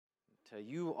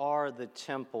You are the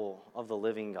temple of the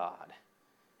living God,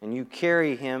 and you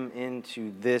carry him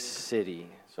into this city.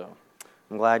 So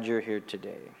I'm glad you're here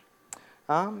today.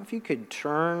 If you could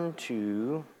turn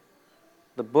to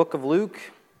the book of Luke,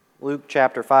 Luke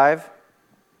chapter 5.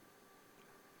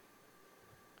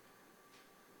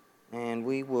 And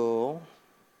we'll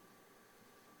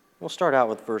start out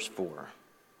with verse 4.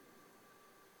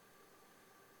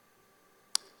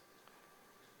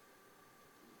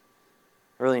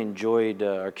 I really enjoyed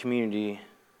our community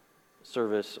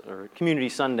service, or community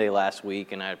Sunday last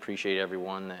week, and I appreciate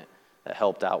everyone that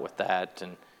helped out with that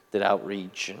and did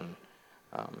outreach and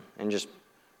just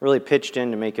really pitched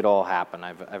in to make it all happen.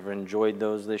 I've enjoyed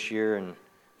those this year, and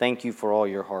thank you for all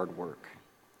your hard work.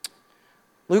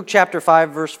 Luke chapter 5,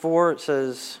 verse 4, it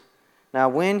says, "Now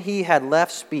when he had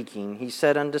left speaking, he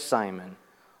said unto Simon,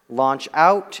 Launch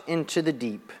out into the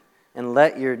deep, and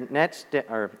let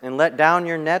down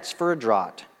your nets for a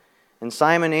draught. And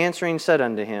Simon answering said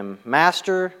unto him,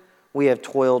 Master, we have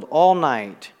toiled all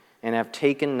night, and have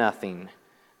taken nothing.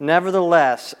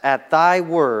 Nevertheless, at thy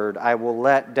word I will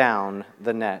let down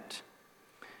the net.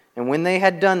 And when they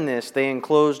had done this, they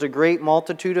enclosed a great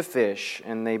multitude of fish,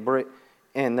 and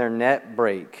their net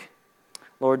brake."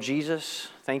 Lord Jesus,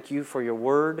 thank you for your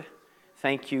word.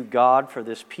 Thank you, God, for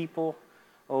this people.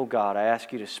 Oh God, I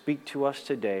ask you to speak to us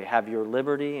today. Have your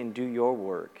liberty and do your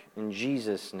work. In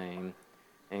Jesus' name,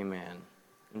 amen.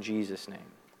 In Jesus' name.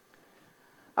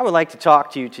 I would like to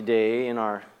talk to you today in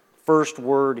our first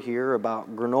word here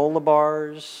about granola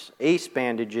bars, ace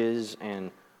bandages,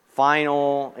 and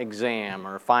final exam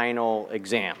or final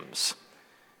exams.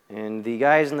 And the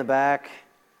guys in the back,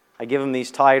 I give them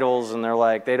these titles and they're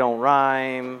like, they don't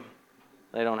rhyme,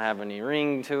 they don't have any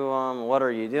ring to them, what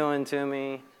are you doing to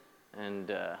me?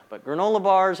 But granola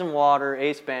bars and water,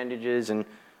 ace bandages, and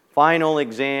final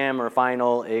exam or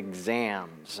final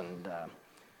exams. And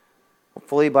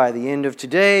hopefully by the end of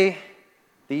today,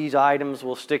 these items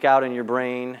will stick out in your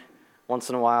brain. Once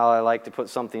in a while, I like to put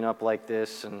something up like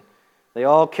this, and they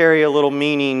all carry a little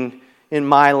meaning in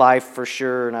my life for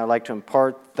sure, and I'd like to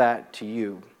impart that to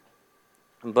you.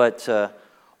 But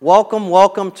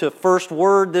welcome to First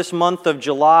Word. This month of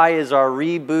July is our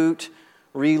reboot,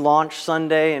 relaunch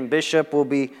Sunday, and Bishop will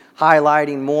be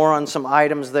highlighting more on some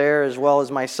items there, as well as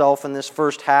myself in this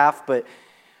first half. But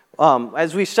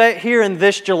as we sit here in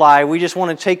this July, we just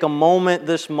want to take a moment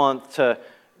this month to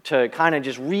kind of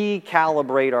just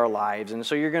recalibrate our lives. And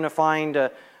so you're going to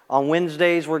find on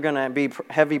Wednesdays we're going to be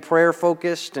heavy prayer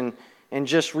focused and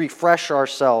just refresh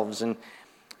ourselves.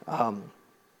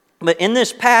 But in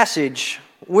this passage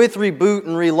with reboot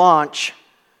and relaunch,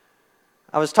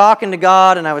 I was talking to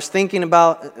God and I was thinking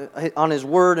about on His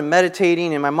Word and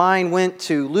meditating, and my mind went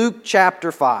to Luke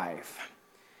chapter 5.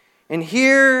 And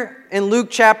here in Luke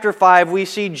chapter 5, we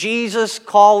see Jesus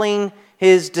calling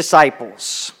His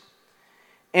disciples.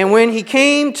 And when He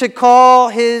came to call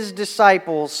His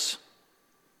disciples,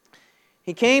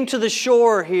 He came to the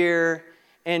shore here,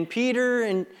 and Peter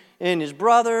and his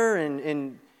brother,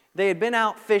 and they had been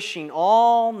out fishing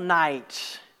all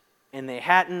night, and they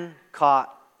hadn't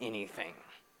caught anything.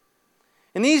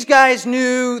 And these guys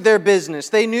knew their business.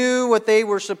 They knew what they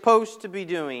were supposed to be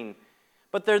doing.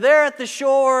 But they're there at the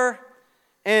shore,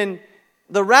 and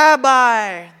the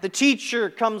rabbi, the teacher,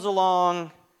 comes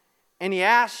along, and he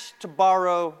asks to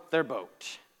borrow their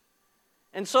boat.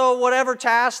 And so whatever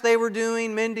task they were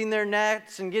doing, mending their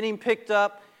nets and getting picked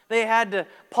up, they had to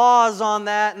pause on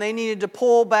that, and they needed to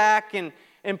pull back and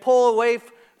pull away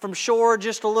from shore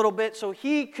just a little bit so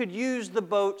he could use the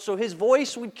boat, so his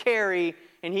voice would carry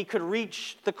and he could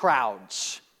reach the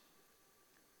crowds.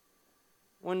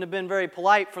 Wouldn't have been very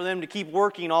polite for them to keep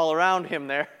working all around him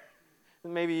there.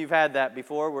 Maybe you've had that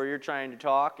before where you're trying to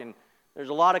talk and there's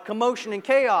a lot of commotion and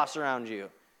chaos around you.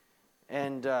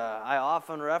 And I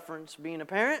often reference being a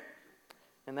parent,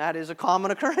 and that is a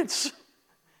common occurrence.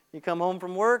 You come home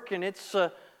from work and it's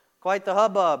quite the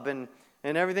hubbub and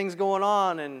everything's going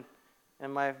on, and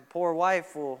my poor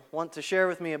wife will want to share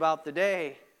with me about the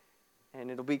day, and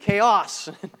it'll be chaos.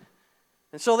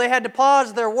 And so they had to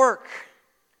pause their work,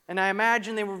 and I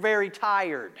imagine they were very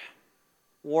tired,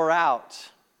 wore out,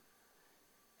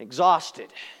 exhausted.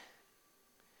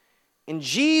 And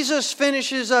Jesus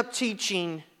finishes up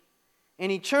teaching,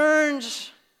 and He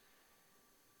turns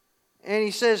and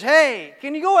He says, "Hey,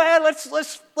 can you go ahead?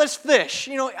 Let's fish."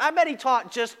 You know, I bet He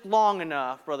taught just long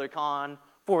enough, Brother Con,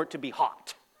 for it to be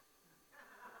hot.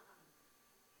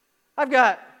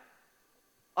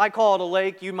 I call it a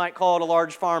lake, you might call it a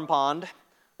large farm pond,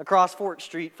 across 4th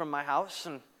Street from my house,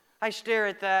 and I stare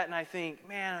at that and I think,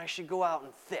 man, I should go out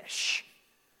and fish.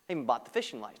 I even bought the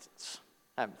fishing license.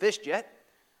 I haven't fished yet,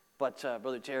 But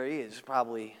Brother Terry is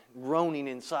probably groaning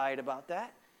inside about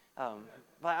that. But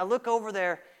I look over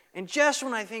there, and just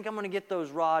when I think I'm going to get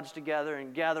those rods together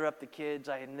and gather up the kids,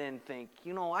 I then think,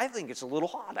 I think it's a little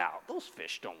hot out. Those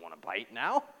fish don't want to bite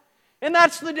now. And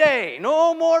that's the day.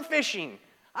 No more fishing.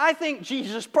 I think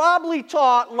Jesus probably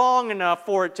taught long enough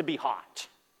for it to be hot.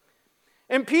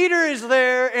 And Peter is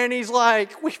there, and he's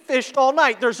like, we fished all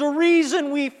night. There's a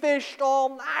reason we fished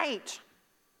all night.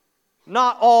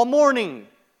 Not all morning.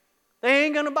 They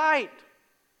ain't going to bite.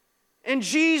 And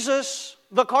Jesus,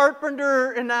 the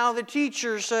carpenter and now the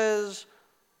teacher, says,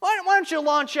 why don't you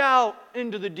launch out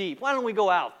into the deep? Why don't we go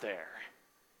out there?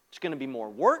 It's going to be more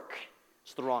work.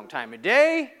 It's the wrong time of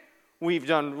day. We've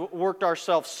worked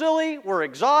ourselves silly. We're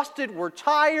exhausted. We're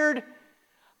tired.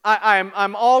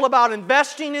 I'm all about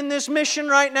investing in this mission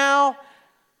right now.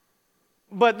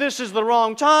 But this is the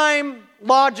wrong time.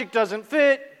 Logic doesn't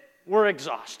fit. We're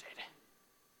exhausted.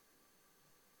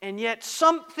 And yet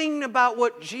something about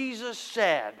what Jesus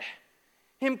said,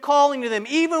 Him calling to them,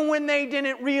 even when they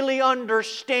didn't really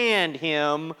understand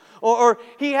Him, or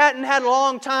He hadn't had a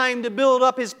long time to build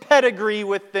up His pedigree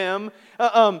with them.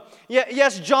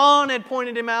 Yes, John had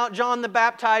pointed Him out, John the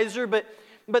Baptizer,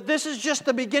 but this is just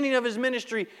the beginning of His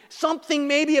ministry. Something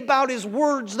maybe about His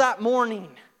words that morning.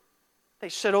 They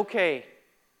said, okay,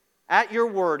 at your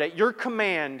word, at your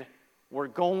command, we're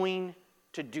going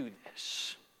to do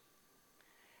this.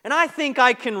 And I think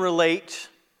I can relate,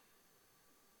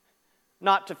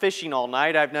 not to fishing all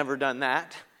night, I've never done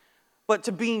that, but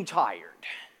to being tired.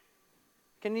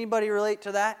 Can anybody relate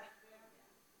to that?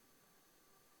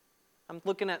 I'm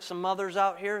looking at some mothers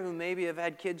out here who maybe have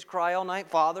had kids cry all night.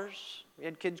 Fathers, you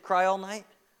had kids cry all night?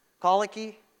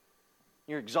 Colicky?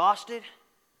 You're exhausted?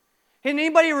 Can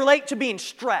anybody relate to being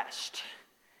stressed?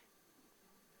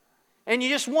 And you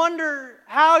just wonder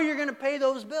how you're going to pay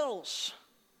those bills.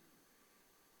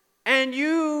 And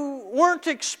you weren't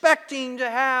expecting to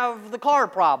have the car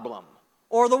problem,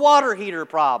 or the water heater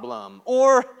problem,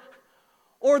 or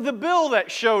the bill that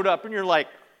showed up, and you're like,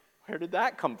 where did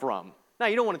that come from? Now,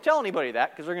 you don't want to tell anybody that,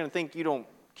 because they're going to think you don't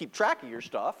keep track of your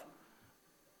stuff.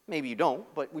 Maybe you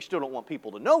don't, but we still don't want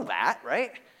people to know that,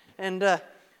 right? And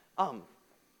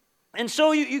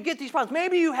so you get these problems.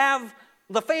 Maybe you have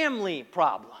the family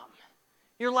problem.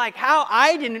 You're like, how?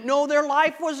 I didn't know their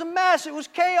life was a mess. It was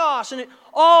chaos, and it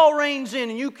all rains in,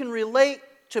 and you can relate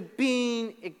to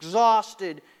being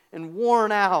exhausted and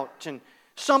worn out, and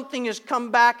something has come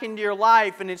back into your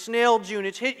life, and it's nailed you, and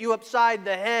it's hit you upside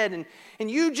the head, and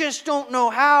you just don't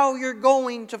know how you're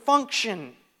going to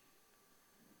function.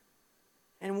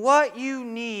 And what you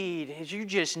need is you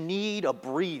just need a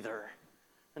breather.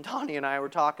 And Donnie and I were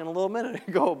talking a little minute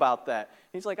ago about that.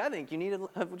 He's like, I think you need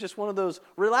just one of those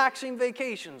relaxing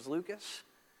vacations, Lucas.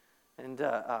 And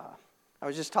I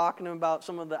was just talking to him about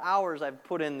some of the hours I've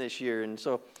put in this year. And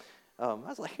so I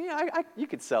was like, yeah, you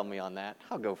could sell me on that.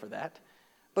 I'll go for that.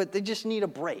 But they just need a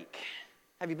break.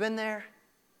 Have you been there?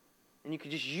 And you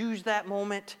could just use that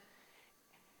moment.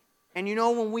 And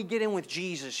when we get in with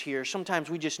Jesus here, sometimes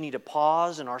we just need to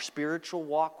pause in our spiritual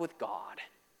walk with God.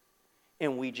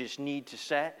 And we just need to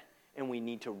set and we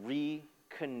need to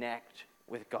reconnect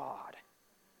with God.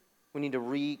 We need to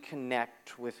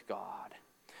reconnect with God.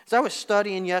 As I was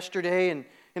studying yesterday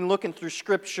and looking through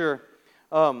Scripture,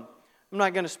 I'm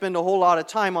not going to spend a whole lot of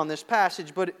time on this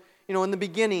passage, but in the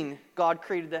beginning, God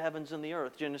created the heavens and the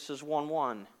earth, Genesis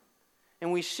 1:1.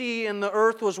 And we see, and the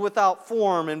earth was without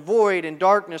form and void, and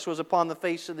darkness was upon the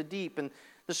face of the deep, and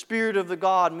the Spirit of the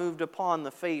God moved upon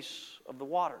the face of the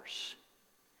waters.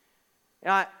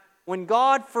 Now, when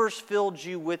God first filled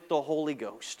you with the Holy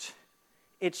Ghost,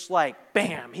 it's like,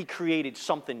 bam, He created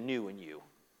something new in you.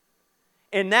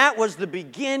 And that was the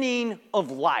beginning of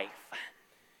life.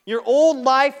 Your old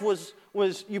life was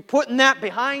you putting that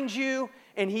behind you,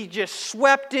 and He just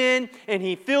swept in, and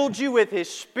He filled you with His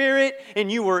Spirit,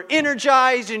 and you were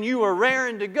energized, and you were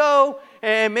raring to go,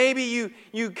 and maybe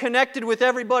you connected with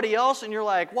everybody else, and you're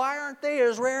like, why aren't they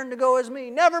as raring to go as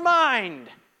me? Never mind.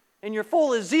 And you're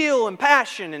full of zeal and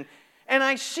passion. And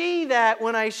I see that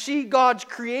when I see God's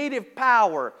creative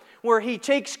power, where He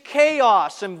takes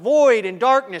chaos and void and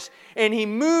darkness, and He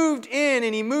moved in,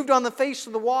 and He moved on the face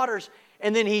of the waters,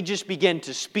 and then He just began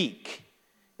to speak.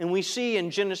 And we see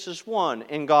in Genesis 1,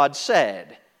 and God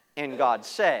said, and God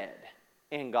said,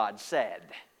 and God said.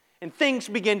 And things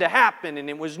began to happen, and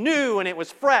it was new, and it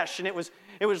was fresh, and it was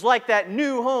like that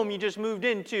new home you just moved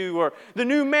into, or the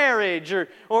new marriage,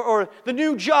 or the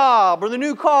new job, or the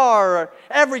new car. Or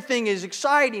everything is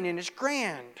exciting and it's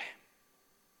grand.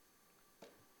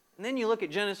 And then you look at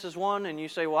Genesis 1 and you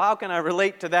say, well, how can I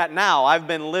relate to that now? I've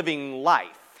been living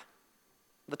life.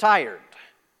 The tired.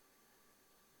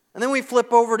 And then we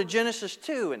flip over to Genesis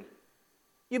 2, and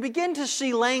you begin to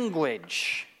see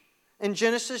language in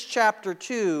Genesis chapter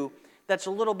 2 that's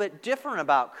a little bit different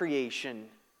about creation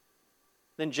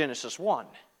than Genesis 1.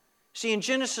 See, in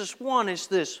Genesis 1, it's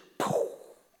this,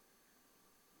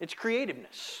 it's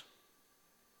creativeness.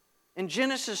 In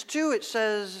Genesis 2, it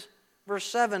says, verse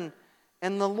 7,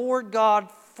 and the Lord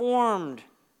God formed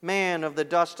man of the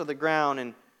dust of the ground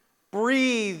and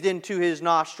breathed into his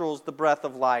nostrils the breath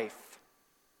of life.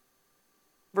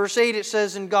 Verse 8, it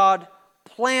says, and God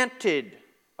planted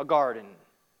a garden.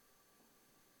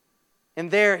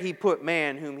 And there he put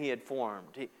man whom he had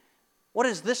formed. What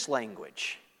is this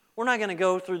language? We're not going to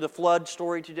go through the flood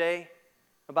story today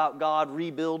about God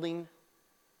rebuilding.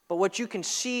 But what you can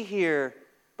see here,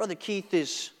 Brother Keith,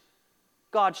 is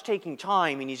God's taking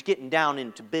time and He's getting down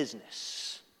into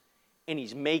business. And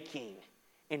He's making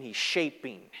and He's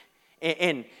shaping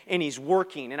and He's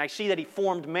working. And I see that He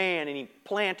formed man and He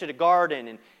planted a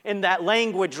garden. And that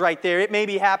language right there, it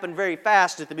maybe happened very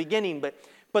fast at the beginning,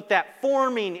 but that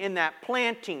forming and that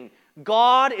planting,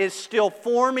 God is still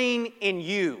forming in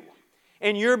you.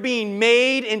 And you're being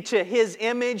made into His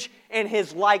image and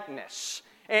His likeness.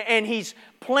 And He's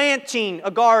planting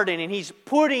a garden and He's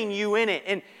putting you in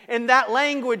it. And that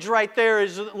language right there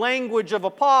is the language of a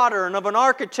potter and of an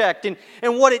architect. And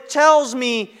what it tells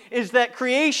me is that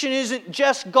creation isn't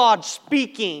just God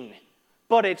speaking,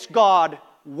 but it's God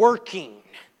working,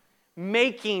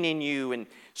 making in you. And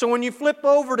so when you flip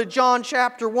over to John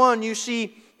chapter 1, you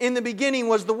see in the beginning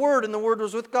was the Word, and the Word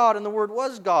was with God, and the Word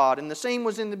was God, and the same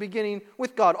was in the beginning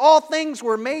with God. All things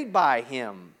were made by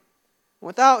Him.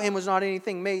 Without Him was not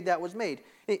anything made that was made.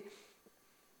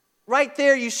 Right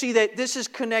there you see that this is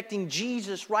connecting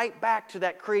Jesus right back to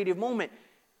that creative moment.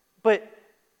 But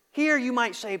here you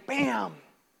might say, bam,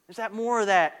 is that more of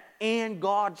that and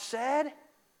God said?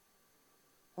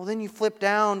 Well, then you flip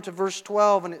down to verse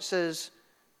 12 and it says,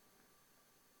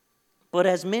 but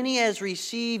as many as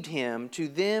received Him, to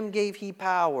them gave He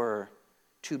power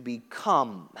to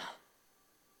become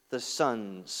the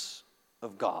sons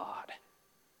of God.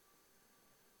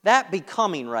 That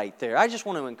becoming right there, I just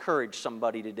want to encourage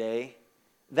somebody today,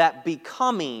 that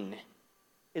becoming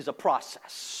is a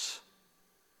process.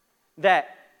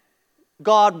 That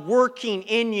God working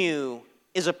in you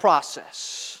is a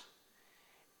process.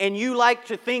 And you like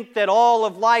to think that all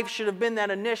of life should have been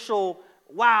that initial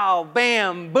wow,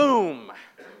 bam, boom.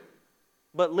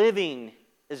 But living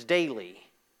is daily.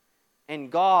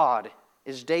 And God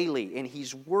is daily. And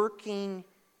He's working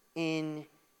in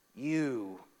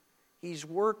you. He's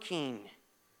working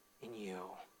in you.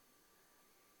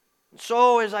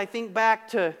 So as I think back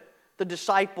to the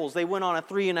disciples, they went on a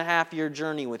 3.5-year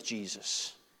journey with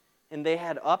Jesus. And they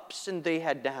had ups and they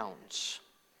had downs.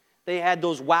 They had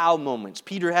those wow moments.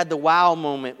 Peter had the wow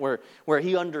moment where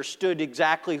he understood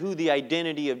exactly who the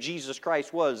identity of Jesus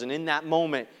Christ was. And in that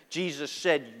moment, Jesus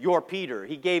said, "You're Peter."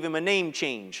 He gave him a name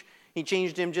change. He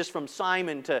changed him just from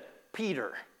Simon to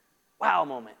Peter. Wow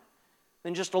moment.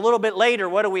 Then just a little bit later,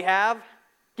 what do we have?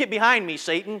 Get behind me,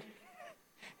 Satan.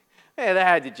 Yeah, that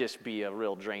had to just be a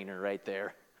real drainer right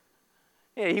there.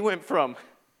 Yeah, he went from,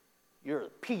 "You're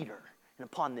Peter," and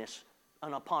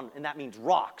and that means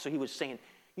rock. So he was saying,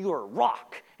 "You are a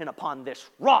rock, and upon this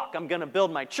rock I'm going to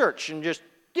build my church." And just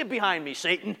get behind me,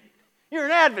 Satan. You're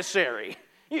an adversary.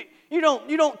 You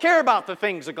don't care about the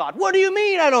things of God. What do you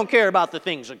mean I don't care about the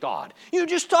things of God? You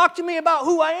just talked to me about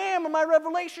who I am and my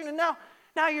revelation, and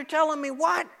now you're telling me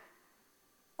what?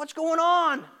 What's going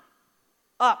on?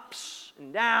 Ups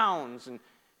and downs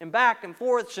and back and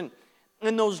forths. And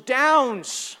those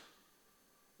downs,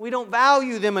 we don't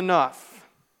value them enough.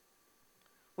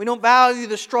 We don't value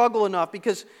the struggle enough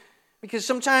because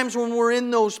sometimes when we're in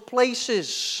those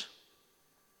places,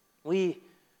 we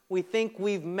think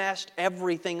we've messed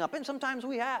everything up. And sometimes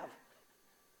we have.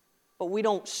 But we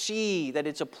don't see that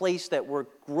it's a place that we're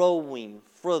growing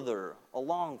further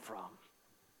along from.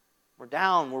 We're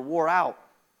down, we're wore out.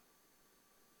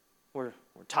 We're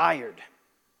tired.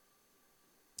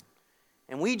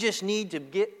 And we just need to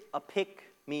get a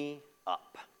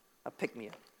pick-me-up. A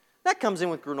pick-me-up. That comes in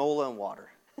with granola and water.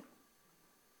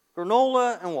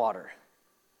 Granola and water.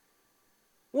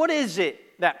 What is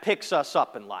it that picks us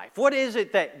up in life? What is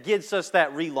it that gives us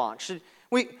that relaunch?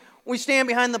 We stand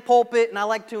behind the pulpit, and I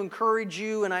like to encourage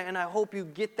you, and I hope you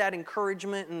get that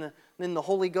encouragement in the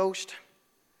Holy Ghost.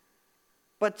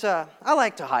 But I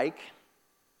like to hike.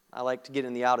 I like to get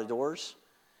in the outdoors.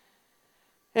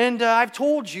 And I've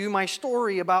told you my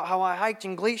story about how I hiked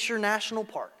in Glacier National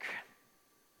Park.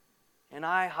 And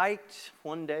I hiked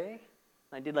one day,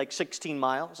 I did like 16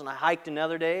 miles, and I hiked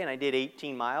another day, and I did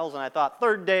 18 miles, and I thought,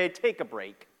 third day, take a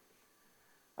break.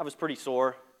 I was pretty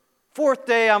sore. Fourth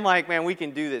day, I'm like, man, we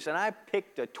can do this. And I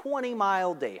picked a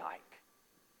 20-mile day hike.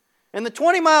 And the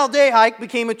 20-mile day hike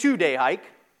became a 2-day hike.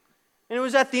 And it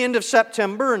was at the end of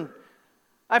September, and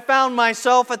I found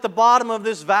myself at the bottom of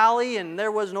this valley, and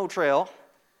there was no trail.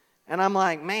 And I'm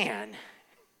like, man,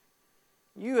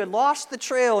 you had lost the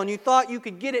trail, and you thought you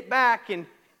could get it back, and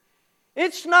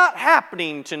it's not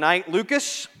happening tonight,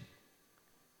 Lucas.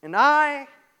 And I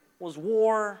was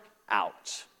wore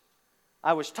out.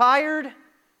 I was tired,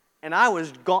 and I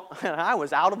was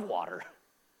out of water.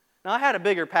 Now, I had a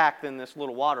bigger pack than this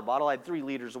little water bottle. I had 3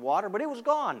 liters of water, but it was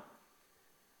gone.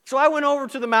 So I went over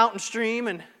to the mountain stream,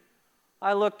 and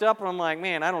I looked up, and I'm like,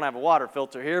 man, I don't have a water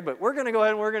filter here, but we're going to go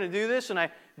ahead and we're going to do this. And I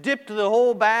dipped the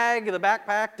whole bag of the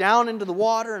backpack down into the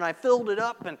water, and I filled it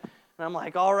up, and I'm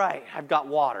like, all right, I've got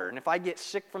water. And if I get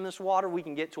sick from this water, we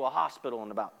can get to a hospital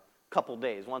in about a couple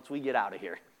days once we get out of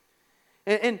here.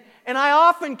 And I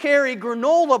often carry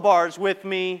granola bars with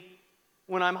me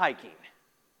when I'm hiking.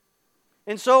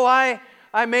 And so I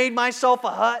made myself a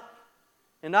hut,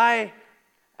 and I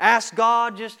asked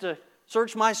God just to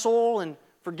search my soul and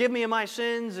forgive me of my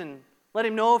sins and let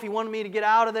Him know if He wanted me to get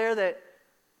out of there that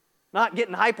not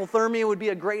getting hypothermia would be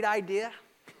a great idea.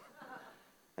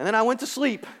 And then I went to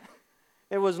sleep.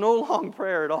 It was no long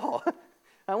prayer at all.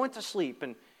 I went to sleep,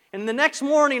 and the next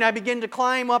morning I began to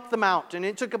climb up the mountain.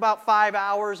 It took about 5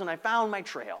 hours, and I found my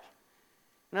trail.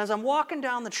 And as I'm walking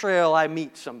down the trail, I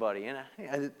meet somebody, and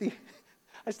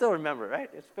I still remember, right?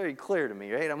 It's very clear to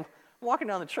me, right? I'm walking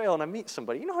down the trail, and I meet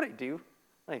somebody. You know what I do?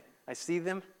 I see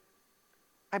them.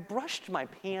 I brushed my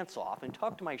pants off and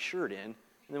tucked my shirt in, and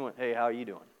then went, hey, how are you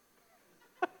doing?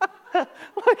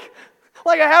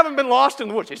 like I haven't been lost in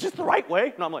the woods. Is this the right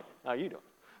way? And I'm like, how are you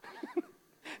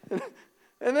doing?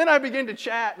 And then I begin to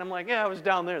chat, and I'm like, yeah, I was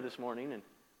down there this morning. And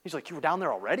he's like, you were down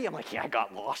there already? I'm like, yeah, I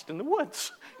got lost in the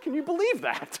woods. Can you believe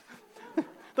that?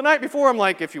 The night before, I'm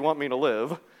like, if you want me to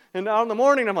live. And now in the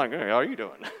morning, I'm like, hey, how are you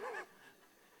doing?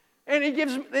 And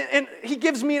he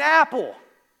gives me an apple.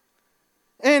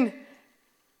 And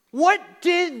what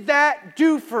did that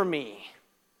do for me?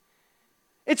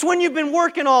 It's when you've been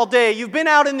working all day, you've been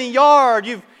out in the yard,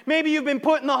 maybe you've been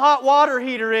putting the hot water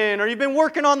heater in, or you've been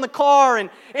working on the car,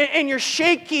 and you're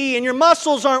shaky, and your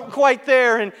muscles aren't quite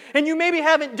there, and you maybe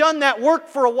haven't done that work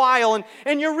for a while,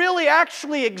 and you're really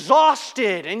actually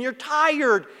exhausted, and you're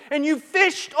tired, and you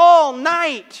fished all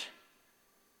night.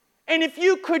 And if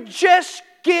you could just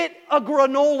get a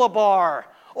granola bar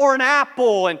or an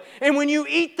apple, and when you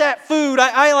eat that food,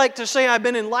 I like to say I've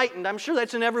been enlightened. I'm sure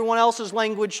that's in everyone else's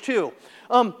language too.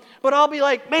 But I'll be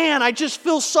like, man, I just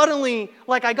feel suddenly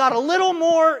like I got a little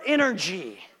more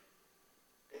energy.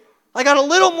 I got a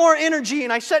little more energy,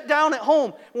 and I sat down at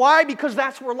home. Why? Because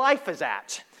that's where life is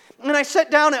at. And I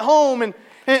sat down at home,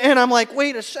 and I'm like,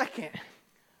 wait a second.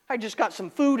 I just got some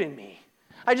food in me.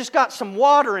 I just got some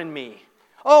water in me.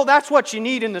 Oh, that's what you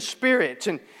need in the Spirit.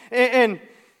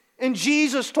 And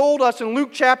Jesus told us in Luke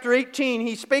chapter 18,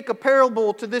 He spake a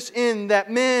parable to this end, that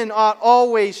men ought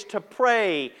always to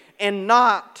pray and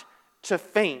not to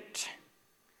faint.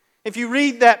 If you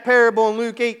read that parable in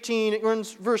Luke 18, it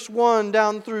runs verse 1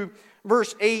 down through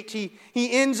verse 8. He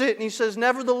ends it and he says,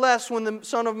 nevertheless, when the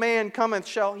Son of Man cometh,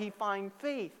 shall He find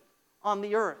faith on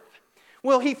the earth?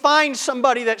 Will He find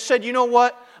somebody that said, you know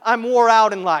what, I'm wore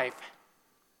out in life,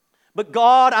 but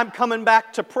God, I'm coming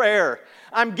back to prayer.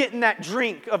 I'm getting that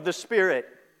drink of the Spirit.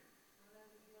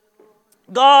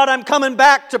 God, I'm coming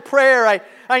back to prayer.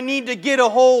 I need to get a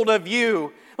hold of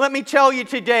You. Let me tell you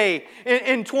today,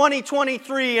 in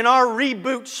 2023, in our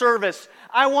reboot service,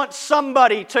 I want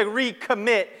somebody to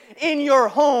recommit in your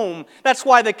home. That's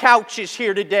why the couch is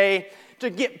here today,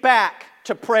 to get back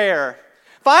to prayer.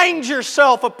 Find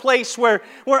yourself a place where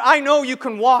I know you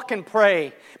can walk and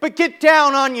pray, but get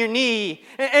down on your knee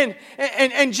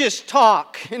and just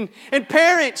talk. And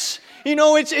parents, you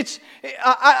know, it's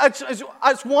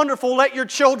wonderful. Let your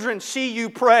children see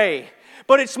you pray.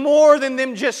 But it's more than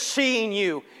them just seeing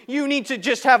you. You need to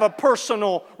just have a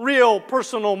real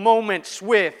personal moments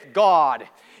with God.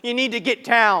 You need to get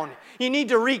down. You need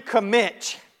to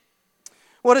recommit.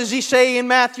 What does He say in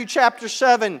Matthew chapter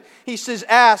 7? He says,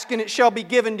 ask and it shall be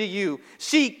given to you.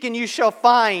 Seek and you shall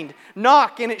find.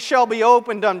 Knock and it shall be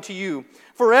opened unto you.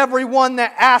 For everyone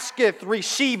that asketh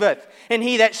receiveth, and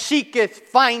he that seeketh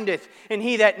findeth, and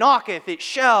he that knocketh it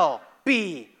shall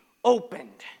be opened.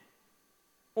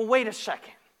 Well, wait a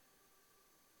second.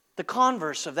 The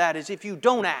converse of that is if you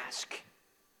don't ask,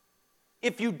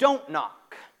 if you don't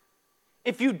knock,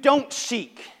 if you don't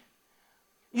seek,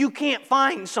 you can't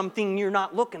find something you're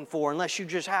not looking for unless you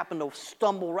just happen to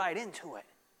stumble right into it.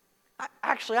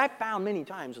 I found many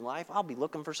times in life, I'll be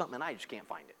looking for something and I just can't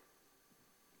find it.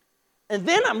 And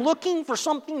then I'm looking for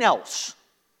something else.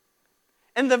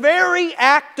 And the very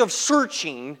act of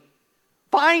searching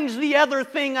finds the other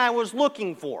thing I was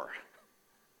looking for.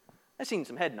 I've seen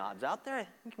some head nods out there. I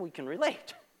think we can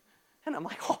relate. And I'm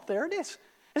like, oh, there it is.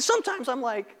 And sometimes I'm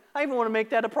like, I even want to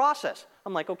make that a process.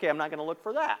 I'm like, okay, I'm not going to look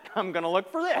for that. I'm going to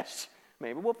look for this.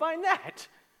 Maybe we'll find that.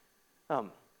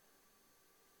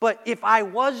 But if I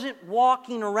wasn't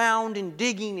walking around and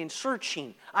digging and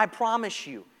searching, I promise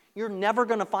you, you're never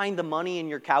going to find the money in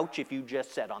your couch if you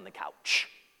just sit on the couch.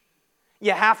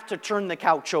 You have to turn the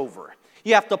couch over.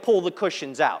 You have to pull the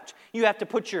cushions out. You have to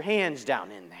put your hands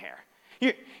down in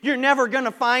there. You're never going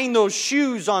to find those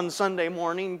shoes on Sunday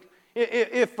morning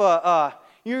if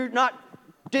you're not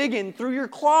digging through your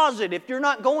closet, if you're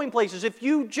not going places, if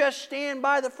you just stand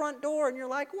by the front door and you're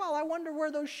like, well, I wonder where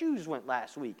those shoes went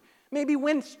last week. Maybe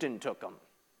Winston took them,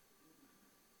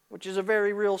 which is a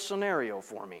very real scenario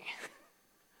for me.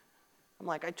 I'm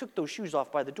like, I took those shoes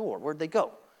off by the door. Where'd they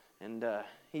go? And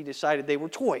he decided they were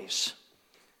toys.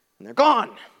 And they're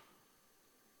gone.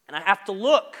 And I have to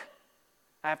look.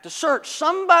 I have to search.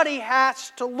 Somebody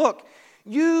has to look.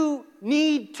 You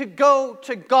need to go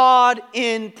to God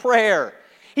in prayer.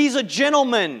 He's a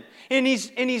gentleman, and he's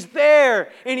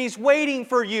there, and he's waiting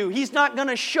for you. He's not going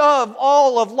to shove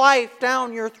all of life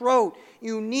down your throat.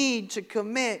 You need to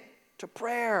commit to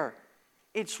prayer.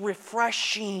 It's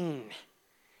refreshing.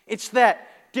 It's that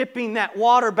dipping that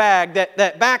water bag, that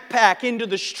backpack into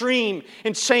the stream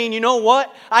and saying, you know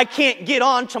what? I can't get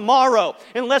on tomorrow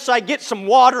unless I get some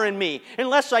water in me,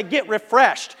 unless I get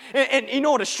refreshed. And you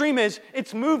know what a stream is?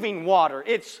 It's moving water.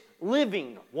 It's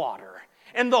living water.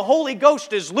 And the Holy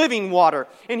Ghost is living water.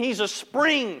 And He's a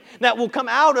spring that will come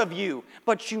out of you.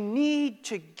 But you need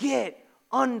to get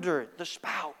under the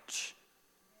spout.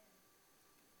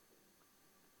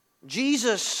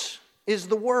 Jesus is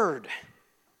the Word.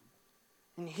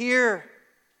 And here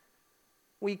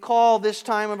we call this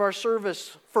time of our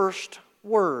service First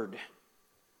Word.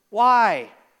 Why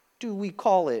do we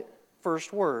call it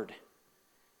First Word?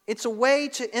 It's a way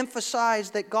to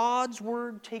emphasize that God's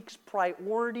Word takes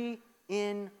priority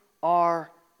in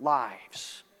our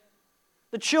lives.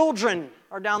 The children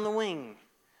are down the wing.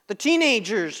 The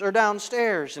teenagers are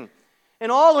downstairs.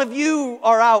 And all of you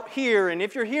are out here. And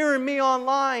if you're hearing me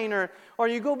online or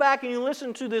you go back and you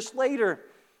listen to this later,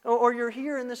 or you're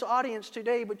here in this audience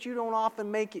today, but you don't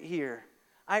often make it here,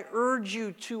 I urge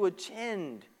you to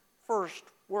attend First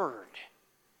Word.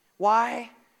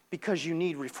 Why? Because you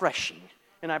need refreshing.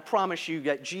 And I promise you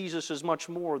that Jesus is much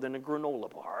more than a granola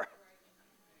bar.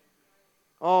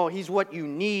 Oh, He's what you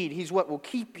need. He's what will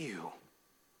keep you.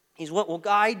 He's what will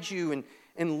guide you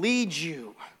and lead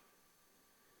you.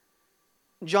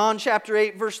 John chapter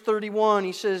 8, verse 31,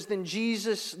 he says, Then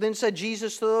said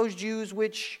Jesus to those Jews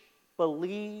which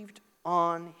believed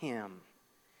on Him,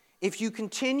 if you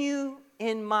continue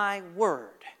in my word,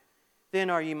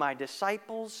 then are you my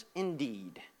disciples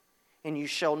indeed, and you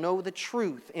shall know the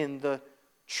truth, and the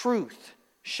truth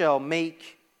shall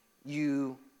make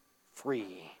you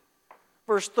free.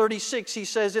 Verse 36, he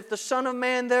says, If the Son of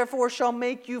Man therefore shall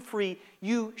make you free,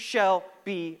 you shall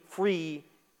be free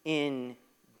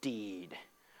indeed.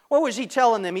 What was he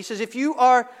telling them? He says, if you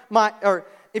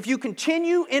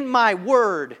continue in my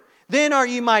word, then are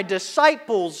you my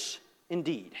disciples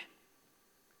indeed.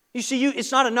 You see,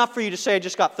 it's not enough for you to say, I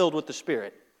just got filled with the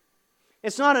Spirit.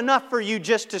 It's not enough for you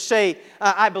just to say,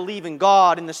 I believe in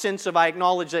God in the sense of I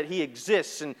acknowledge that He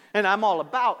exists and I'm all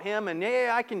about Him and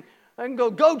yeah, I can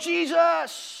go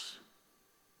Jesus.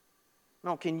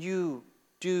 No, can you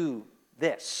do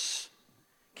this?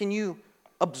 Can you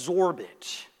absorb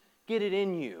it? Get it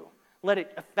in you. Let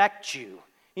it affect you.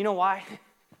 You know why?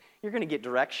 You're going to get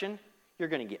direction. You're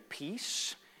going to get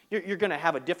peace. You're going to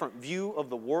have a different view of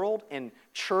the world. And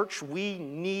church, we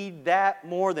need that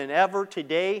more than ever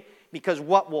today, because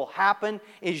what will happen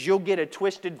is you'll get a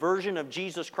twisted version of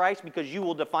Jesus Christ because you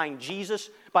will define Jesus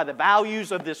by the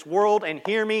values of this world. And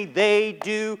hear me, they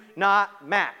do not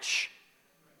match.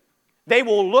 They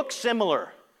will look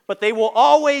similar, but they will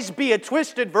always be a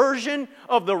twisted version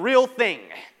of the real thing.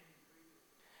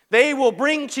 They will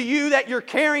bring to you that you're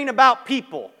caring about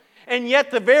people. And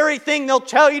yet the very thing they'll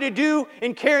tell you to do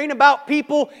in caring about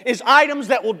people is items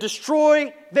that will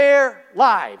destroy their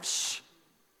lives.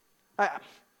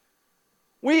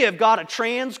 We have got a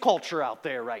trans culture out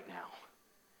there right now.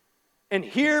 And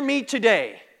hear me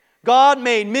today. God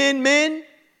made men men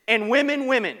and women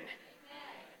women.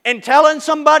 And telling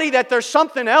somebody that there's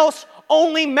something else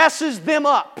only messes them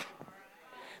up.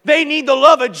 They need the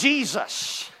love of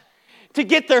Jesus to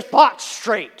get their thoughts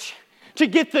straight, to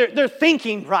get their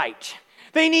thinking right.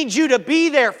 They need you to be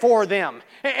there for them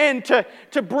and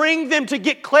to bring them to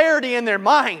get clarity in their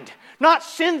mind, not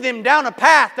send them down a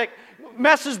path that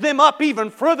messes them up even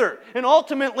further and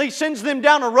ultimately sends them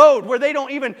down a road where they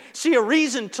don't even see a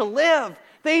reason to live.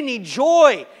 They need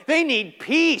joy. They need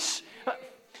peace.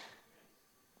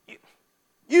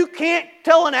 You can't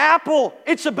tell an apple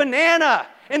it's a banana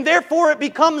and therefore it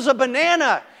becomes a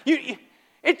banana.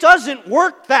 It doesn't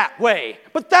work that way,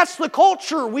 but that's the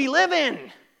culture we live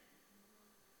in.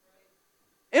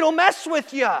 It'll mess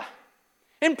with you.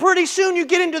 And pretty soon you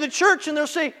get into the church and they'll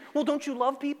say, well, don't you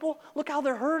love people? Look how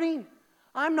they're hurting.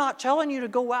 I'm not telling you to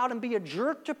go out and be a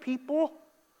jerk to people.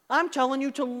 I'm telling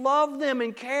you to love them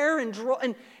and care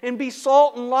and be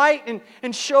salt and light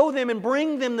and show them and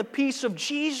bring them the peace of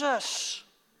Jesus.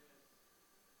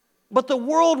 But the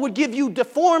world would give you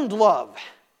deformed love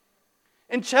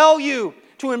and tell you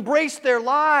to embrace their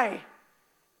lie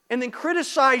and then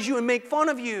criticize you and make fun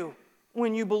of you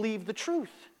when you believe the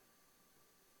truth.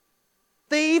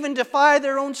 They even defy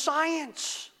their own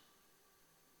science.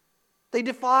 They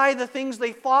defy the things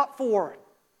they fought for.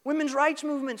 Women's rights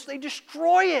movements, they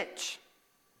destroy it.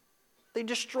 They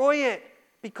destroy it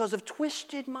because of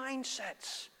twisted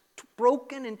mindsets,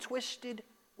 broken and twisted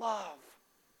love.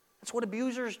 That's what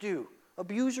abusers do.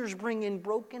 Abusers bring in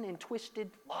broken and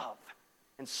twisted love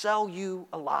and sell you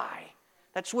a lie.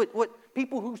 That's what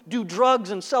people who do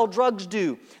drugs and sell drugs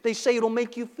do. They say it'll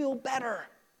make you feel better.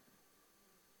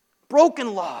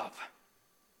 Broken love.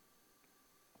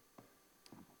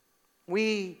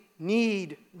 We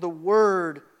need the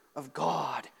Word of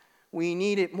God. We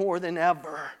need it more than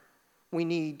ever. We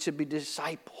need to be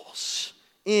disciples.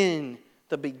 In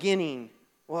the beginning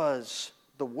was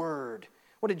the Word.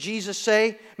 What did Jesus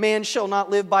say? Man shall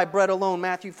not live by bread alone,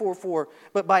 Matthew 4:4,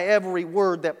 but by every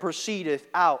word that proceedeth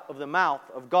out of the mouth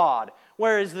of God.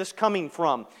 Where is this coming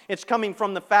from? It's coming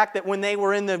from the fact that when they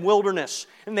were in the wilderness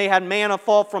and they had manna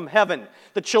fall from heaven,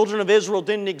 the children of Israel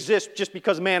didn't exist just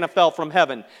because manna fell from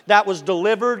heaven. That was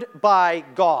delivered by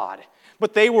God.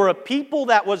 But they were a people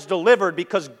that was delivered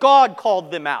because God called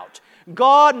them out.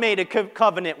 God made a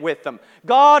covenant with them.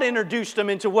 God introduced them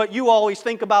into what you always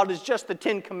think about as just the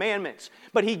 10 Commandments.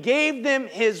 But He gave them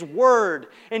His Word,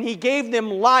 and He gave them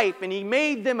life, and He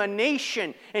made them a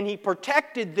nation, and He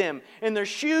protected them, and their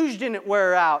shoes didn't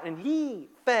wear out, and He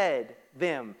fed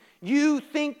them. You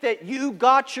think that you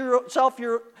got yourself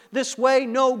this way?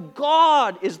 No,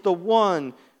 God is the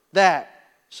one that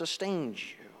sustains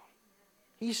you.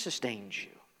 He sustains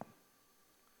you.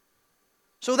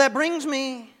 So that brings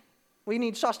me... We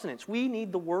need sustenance. We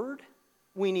need the Word.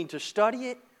 We need to study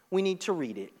it. We need to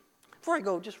read it. Before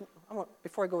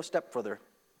I go a step further,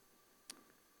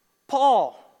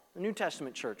 Paul, the New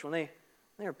Testament church, when they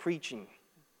were preaching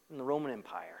in the Roman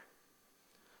Empire,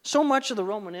 so much of the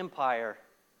Roman Empire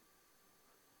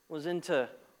was into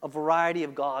a variety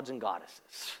of gods and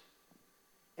goddesses.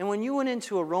 And when you went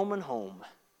into a Roman home,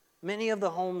 many of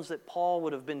the homes that Paul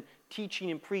would have been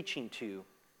teaching and preaching to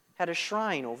had a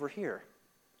shrine over here.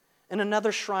 And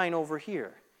another shrine over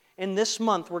here. And this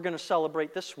month we're going to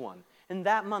celebrate this one. And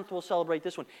that month we'll celebrate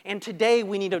this one. And today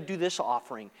we need to do this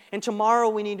offering. And tomorrow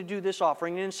we need to do this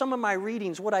offering. And in some of my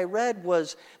readings, what I read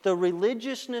was the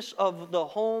religiousness of the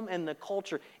home and the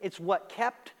culture. It's what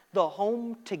kept the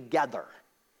home together.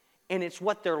 And it's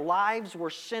what their lives were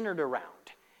centered around.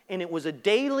 And it was a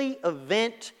daily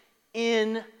event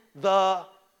in the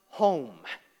home.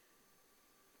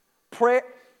 Prayer.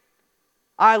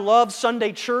 I love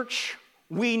Sunday church.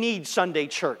 We need Sunday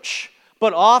church.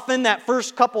 But often that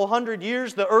first couple hundred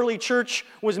years, the early church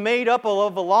was made up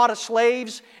of a lot of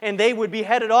slaves, and they would be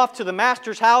headed off to the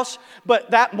master's house.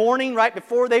 But that morning, right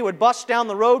before they would bust down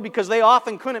the road, because they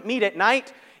often couldn't meet at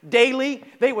night, daily,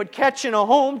 they would catch in a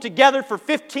home together for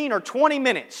 15 or 20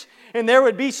 minutes. And there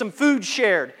would be some food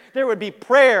shared. There would be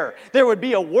prayer. There would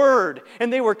be a word.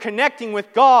 And they were connecting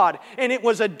with God. And it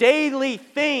was a daily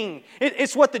thing.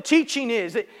 It's what the teaching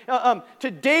is.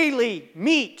 To daily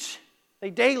meet. They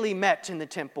daily met in the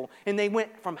temple. And they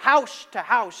went from house to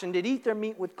house and did eat their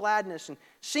meat with gladness and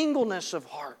singleness of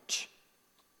heart.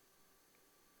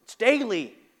 It's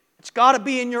daily. It's got to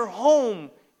be in your home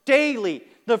daily.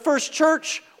 The first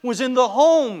church was in the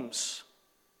homes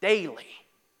daily.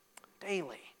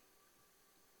 Daily.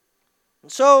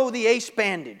 And so the ace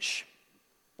bandage,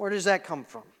 where does that come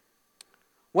from?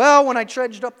 Well, when I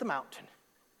trudged up the mountain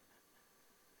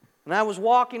and I was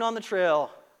walking on the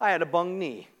trail, I had a bung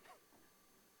knee.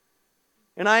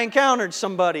 And I encountered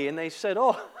somebody and they said,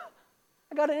 oh,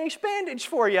 I got an ace bandage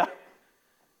for you.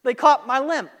 They caught my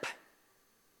limp.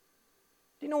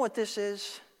 Do you know what this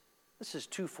is? This is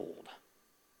twofold.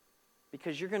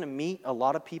 Because you're going to meet a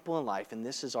lot of people in life, and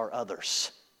this is our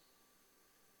others.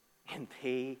 And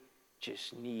they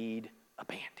just need a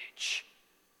bandage.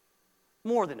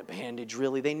 More than a bandage,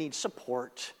 really. They need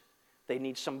support. They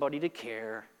need somebody to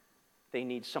care. They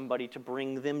need somebody to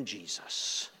bring them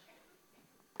Jesus.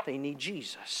 They need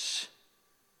Jesus.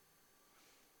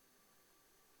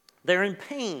 They're in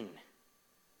pain.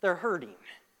 They're hurting.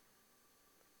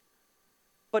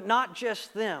 But not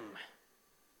just them,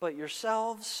 but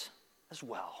yourselves as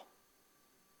well.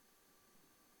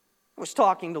 I was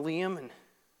talking to Liam, and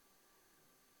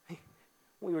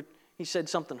he said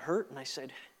something hurt, and he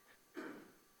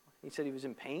said he was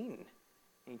in pain.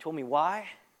 And he told me why.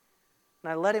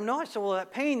 And I let him know. I said, well,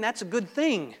 that pain, that's a good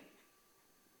thing.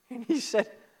 And he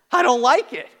said, I don't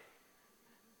like it.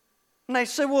 And I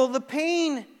said, well, the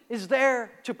pain is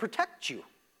there to protect you.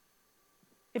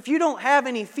 If you don't have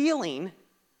any feeling,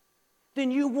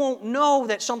 then you won't know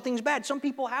that something's bad. Some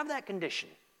people have that condition.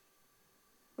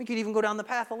 We could even go down the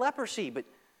path of leprosy,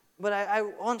 but I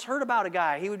once heard about a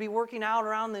guy. He would be working out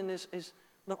around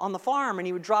on the farm, and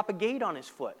he would drop a gate on his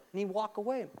foot, and he'd walk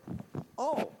away.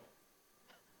 Oh,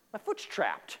 my foot's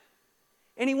trapped.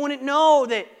 And he wouldn't know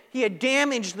that he had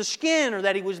damaged the skin, or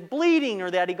that he was bleeding,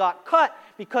 or that he got cut,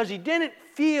 because he didn't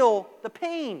feel the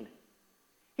pain.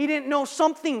 He didn't know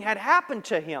something had happened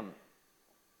to him.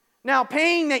 Now,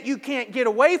 pain that you can't get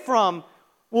away from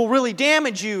will really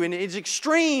damage you, and it's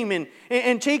extreme,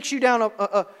 and takes you down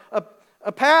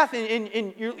a path,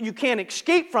 and you can't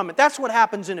escape from it. That's what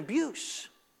happens in abuse.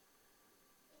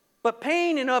 But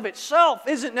pain in of itself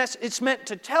it's meant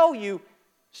to tell you,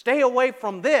 stay away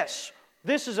from this.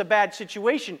 This is a bad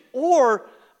situation. Or,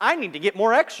 I need to get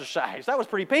more exercise. That was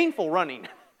pretty painful running.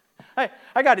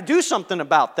 I got to do something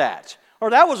about that. Or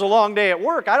that was a long day at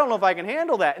work. I don't know if I can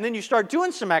handle that. And then you start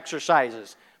doing some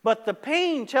exercises. But the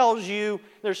pain tells you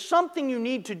there's something you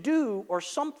need to do, or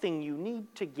something you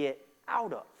need to get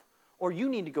out of. Or you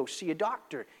need to go see a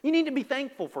doctor. You need to be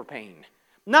thankful for pain.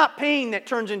 Not pain that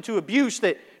turns into abuse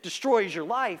that destroys your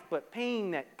life, but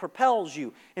pain that propels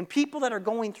you. And people that are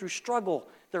going through struggle,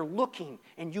 they're looking,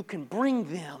 and you can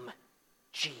bring them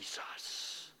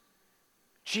Jesus.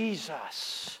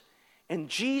 Jesus. And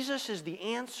Jesus is the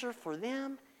answer for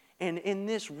them. And in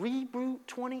this Reboot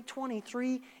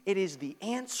 2023, it is the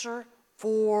answer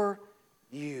for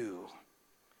you.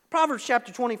 Proverbs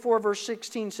chapter 24, verse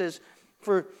 16 says,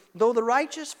 for though the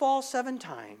righteous fall 7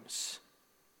 times,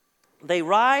 they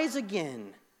rise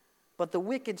again, but the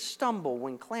wicked stumble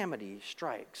when calamity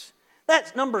strikes.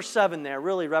 That number 7 there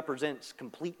really represents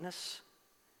completeness.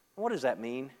 What does that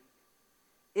mean?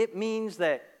 It means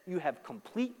that you have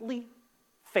completely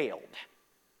failed.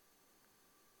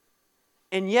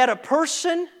 And yet a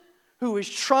person who is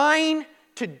trying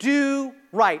to do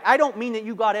right. I don't mean that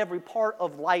you got every part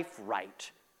of life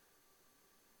right.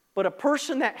 But a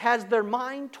person that has their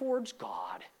mind towards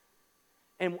God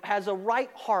and has a right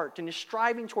heart and is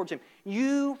striving towards Him,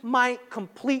 you might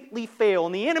completely fail.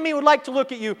 And the enemy would like to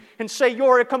look at you and say,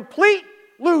 you're a complete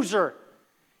loser.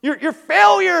 Your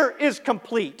failure is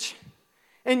complete.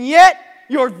 And yet,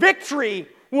 your victory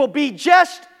will be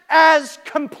just as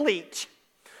complete.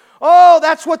 Oh,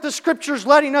 that's what the Scripture's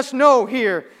letting us know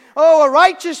here. Oh, a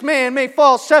righteous man may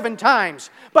fall 7 times,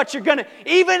 but you're going to,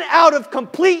 even out of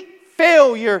complete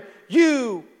failure,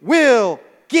 you will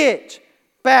get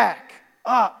back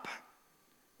up.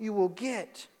 You will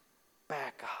get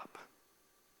back up.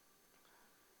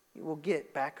 You will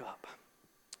get back up.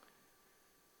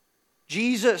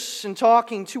 Jesus, in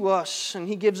talking to us, and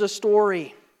He gives a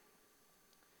story.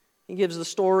 He gives the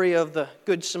story of the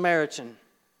Good Samaritan.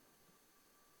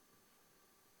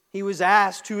 He was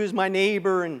asked, who is my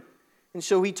neighbor? And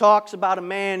so He talks about a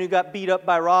man who got beat up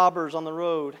by robbers on the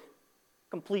road.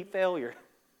 Complete failure.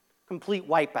 Complete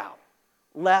wipeout.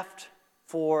 Left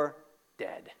for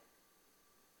dead.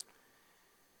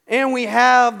 And we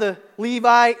have the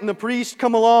Levite and the priest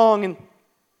come along, and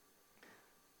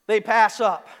they pass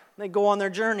up. They go on their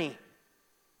journey.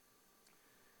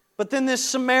 But then this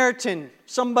Samaritan,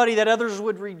 somebody that others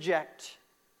would reject,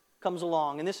 comes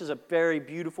along. And this is a very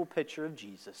beautiful picture of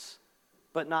Jesus,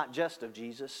 but not just of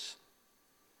Jesus.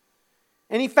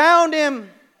 And he found him,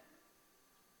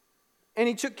 and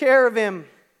he took care of him.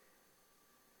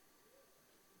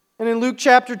 And in Luke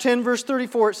chapter 10, verse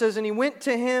 34, it says, and he went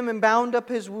to him and bound up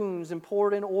his wounds and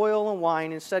poured in oil and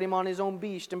wine and set him on his own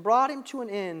beast and brought him to an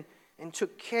inn and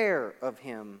took care of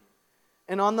him.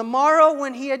 And on the morrow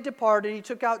when he had departed, he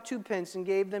took out 2 pence and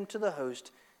gave them to the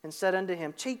host and said unto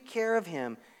him, take care of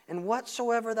him, and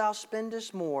whatsoever thou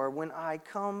spendest more, when I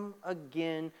come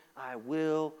again, I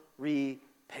will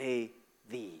repay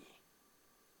thee.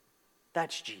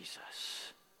 That's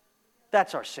Jesus.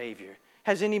 That's our Savior.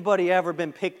 Has anybody ever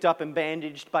been picked up and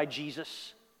bandaged by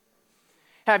Jesus?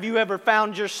 Have you ever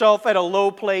found yourself at a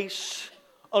low place,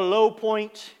 a low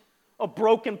point, a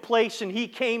broken place, and He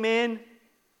came in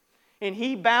and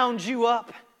He bound you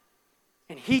up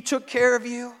and He took care of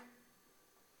you?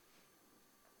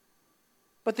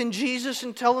 But then Jesus,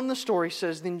 in telling the story,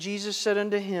 says, then Jesus said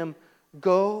unto him,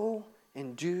 go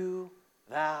and do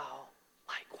thou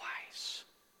likewise.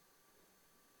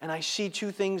 And I see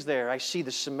two things there. I see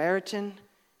the Samaritan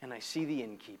and I see the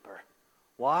innkeeper.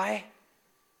 Why?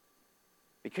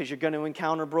 Because you're going to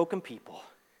encounter broken people.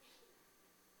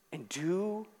 And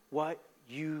do what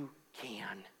you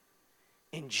can.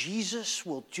 And Jesus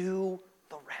will do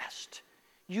the rest.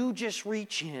 You just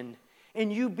reach in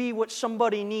and you be what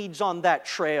somebody needs on that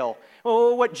trail.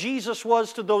 Oh, what Jesus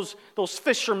was to those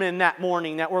fishermen that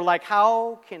morning that were like,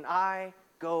 how can I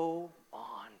go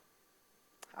on?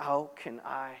 How can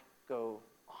I go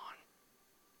on?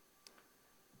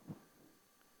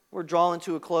 We're drawing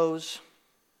to a close.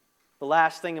 The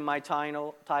last thing in my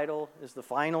title is the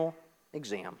final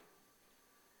exam.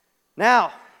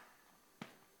 Now,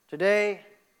 today,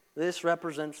 this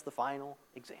represents the final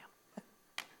exam.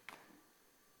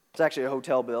 It's actually a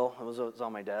hotel bill. It was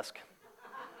on my desk.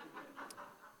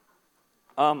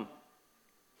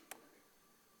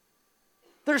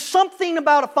 There's something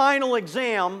about a final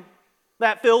exam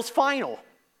that feels final.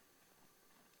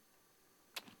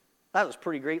 That was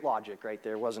pretty great logic right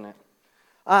there, wasn't it?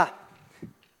 I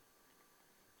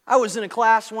was in a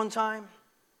class one time.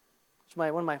 It's one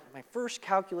of my first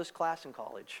calculus class in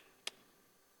college.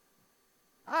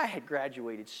 I had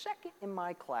graduated second in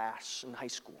my class in high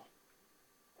school.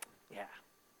 Yeah.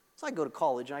 So I go to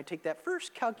college and I take that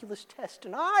first calculus test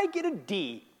and I get a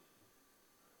D.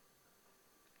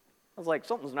 I was like,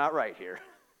 something's not right here.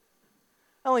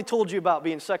 I only told you about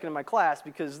being second in my class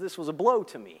because this was a blow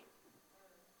to me.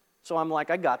 So I'm like,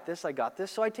 I got this.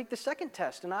 So I take the second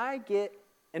test and I get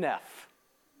an F.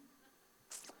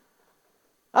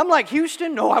 I'm like,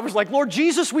 Houston? No, I was like, Lord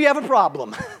Jesus, we have a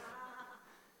problem.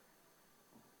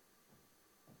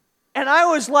 And I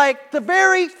was like, the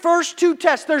very first two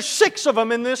tests, there's 6 of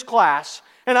them in this class,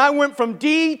 and I went from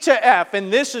D to F,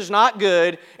 and this is not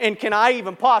good, and can I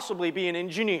even possibly be an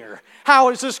engineer? How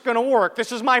is this going to work?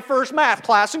 This is my first math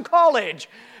class in college,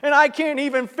 and I can't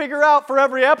even figure out for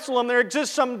every epsilon there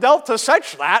exists some delta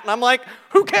such that, and I'm like,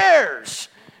 who cares?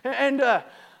 And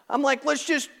I'm like,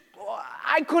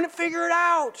 I couldn't figure it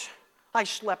out. I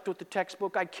slept with the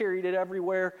textbook. I carried it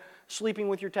everywhere. Sleeping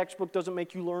with your textbook doesn't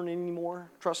make you learn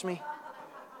anymore, trust me.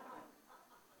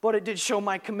 But it did show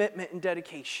my commitment and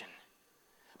dedication.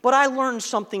 But I learned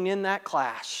something in that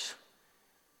class,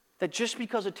 that just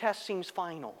because a test seems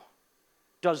final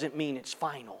doesn't mean it's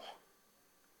final.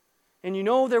 And you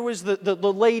know, there was the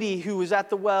lady who was at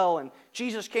the well, and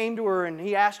Jesus came to her and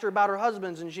He asked her about her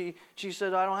husbands, and she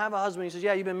said, I don't have a husband. He says,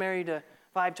 yeah, you've been married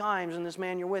 5 times, and this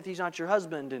man you're with, he's not your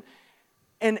husband.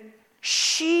 And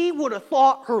she would have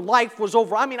thought her life was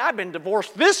over. I mean, I've been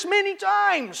divorced this many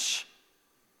times.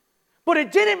 But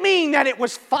it didn't mean that it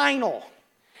was final.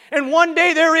 And one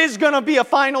day there is going to be a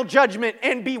final judgment,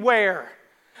 and beware.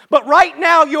 But right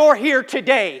now you're here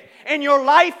today, and your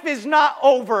life is not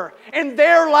over, and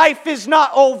their life is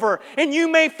not over. And you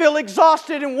may feel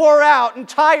exhausted and wore out and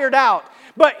tired out.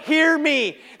 But hear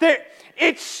me,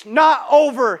 it's not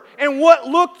over. And what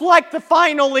looked like the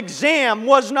final exam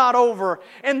was not over.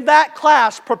 And that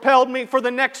class propelled me for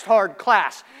the next hard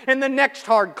class and the next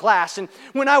hard class. And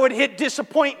when I would hit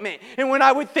disappointment and when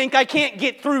I would think I can't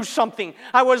get through something,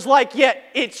 I was like, yet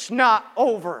it's not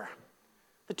over.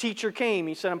 The teacher came.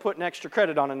 He said, I'm putting extra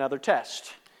credit on another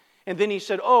test. And then he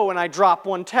said, and I dropped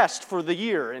one test for the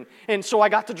year. And so I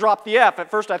got to drop the F.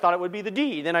 At first I thought it would be the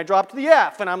D. Then I dropped the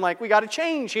F. And I'm like, we got to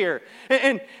change here.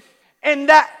 And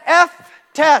that F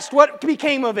test, what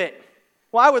became of it?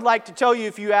 Well, I would like to tell you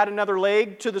if you add another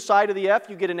leg to the side of the F,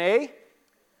 you get an A.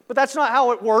 But that's not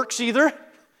how it works either.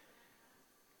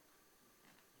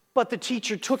 But the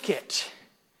teacher took it.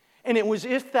 And it was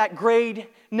as if that grade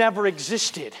never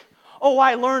existed.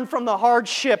 I learned from the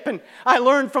hardship and I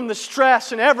learned from the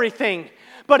stress and everything.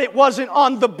 But it wasn't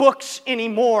on the books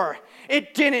anymore.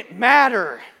 It didn't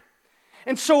matter.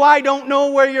 And so I don't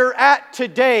know where you're at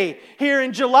today, here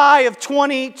in July of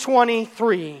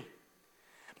 2023.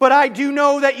 But I do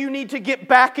know that you need to get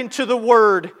back into the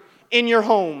Word in your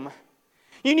home.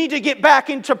 You need to get back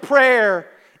into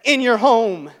prayer in your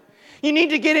home. You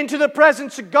need to get into the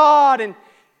presence of God, and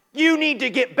you need to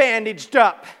get bandaged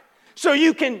up so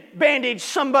you can bandage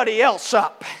somebody else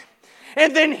up.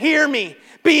 And then hear me,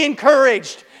 be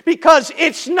encouraged, because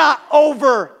it's not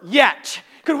over yet.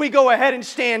 Could we go ahead and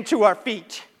stand to our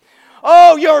feet?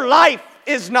 Oh, your life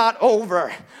is not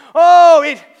over. Oh,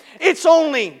 it's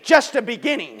only just a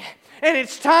beginning. And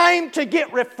it's time to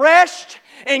get refreshed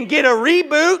and get a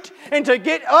reboot and to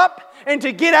get up and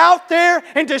to get out there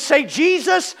and to say,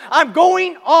 Jesus, I'm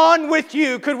going on with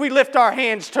you. Could we lift our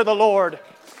hands to the Lord?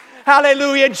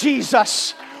 Hallelujah,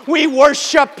 Jesus. We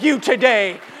worship you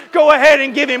today. Go ahead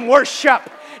and give him worship.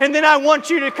 And then I want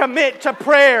you to commit to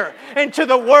prayer and to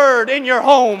the word in your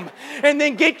home. And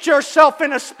then get yourself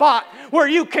in a spot where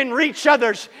you can reach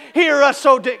others. Hear us,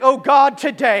 oh God,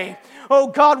 today. Oh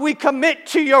God, we commit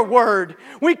to your word.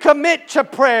 We commit to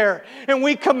prayer. And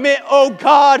we commit, oh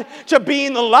God, to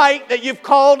being the light that you've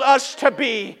called us to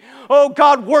be. Oh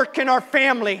God, work in our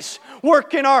families.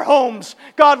 Work in our homes.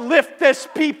 God, lift this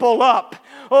people up.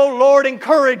 Oh Lord,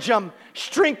 encourage them.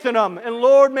 Strengthen them. And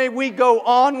Lord, may we go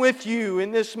on with you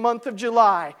in this month of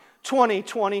July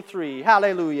 2023.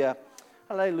 Hallelujah.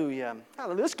 Hallelujah.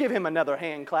 Hallelujah. Let's give him another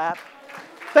hand clap.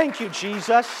 Thank you,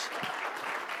 Jesus.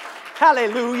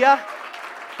 Hallelujah.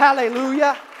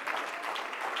 Hallelujah.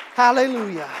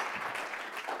 Hallelujah.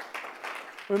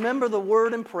 Remember the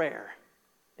word and prayer.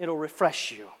 It'll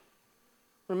refresh you.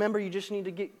 Remember, you just need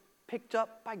to get picked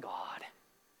up by God.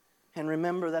 And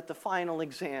remember that the final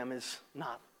exam is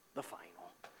not the final.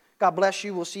 God bless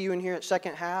you. We'll see you in here at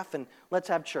second half, and let's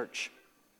have church.